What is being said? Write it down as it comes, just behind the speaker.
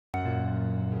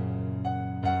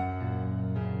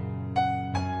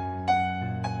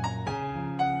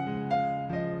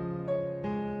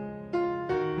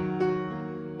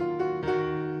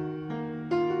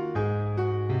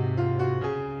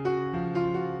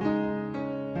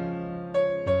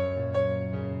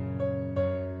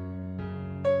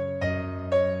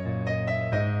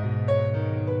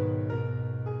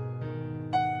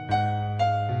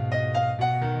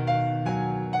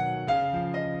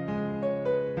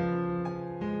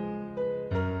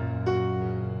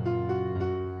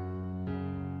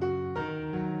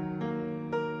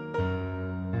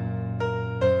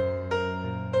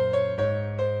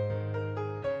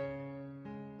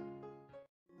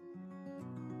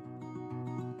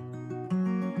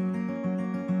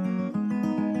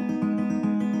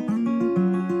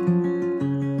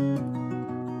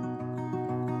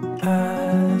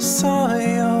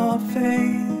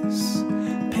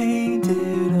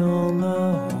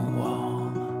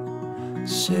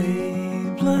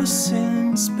shapeless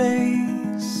in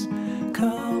space,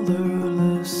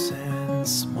 colorless and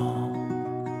small.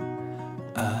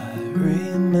 I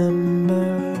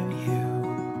remember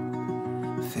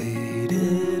you,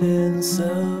 faded and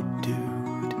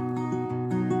subdued.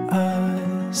 I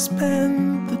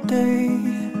spent the day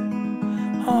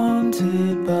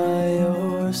haunted by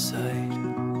your sight,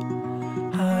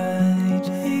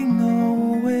 hiding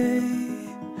away,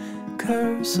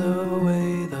 curse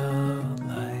away the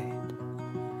light.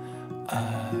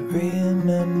 I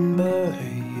remember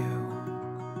you,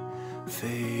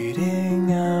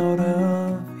 fading out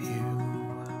of view.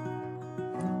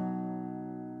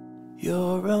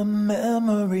 You're a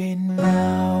memory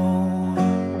now,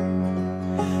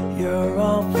 you're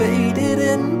all faded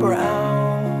and brown.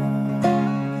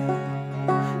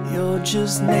 You're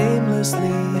just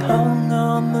namelessly hung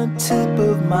on the tip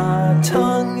of my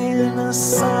tongue in a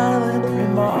silent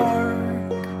remark.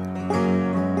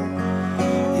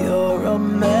 You're a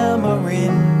memory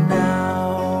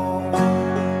now,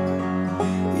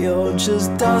 you're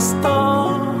just dust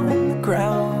on the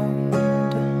ground,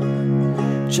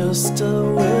 just a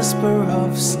whisper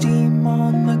of steam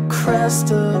on the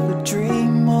crest of a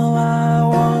dream while I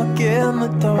walk in the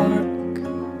dark.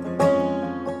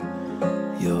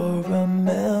 You're a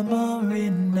memory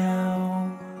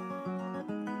now.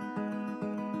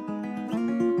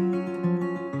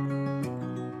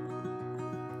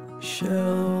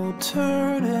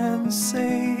 Sheltered and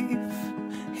safe,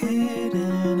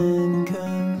 hidden and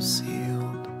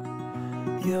concealed,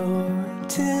 your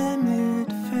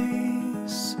timid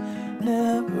face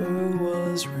never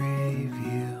was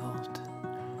revealed,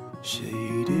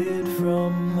 shaded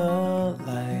from the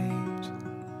light,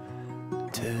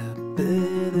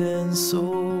 tepid and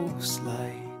so slight.